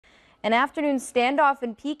An afternoon standoff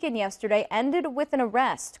in Pekin yesterday ended with an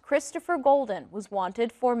arrest. Christopher Golden was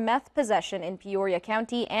wanted for meth possession in Peoria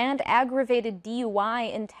County and aggravated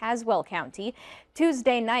DUI in Tazewell County.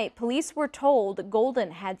 Tuesday night, police were told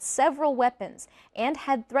Golden had several weapons and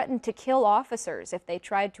had threatened to kill officers if they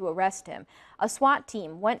tried to arrest him. A SWAT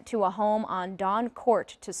team went to a home on Don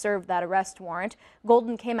Court to serve that arrest warrant.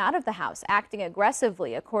 Golden came out of the house acting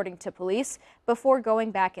aggressively, according to police, before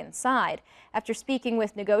going back inside. After speaking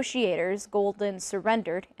with negotiators, Golden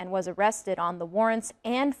surrendered and was arrested on the warrants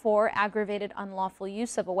and for aggravated unlawful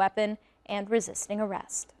use of a weapon and resisting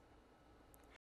arrest.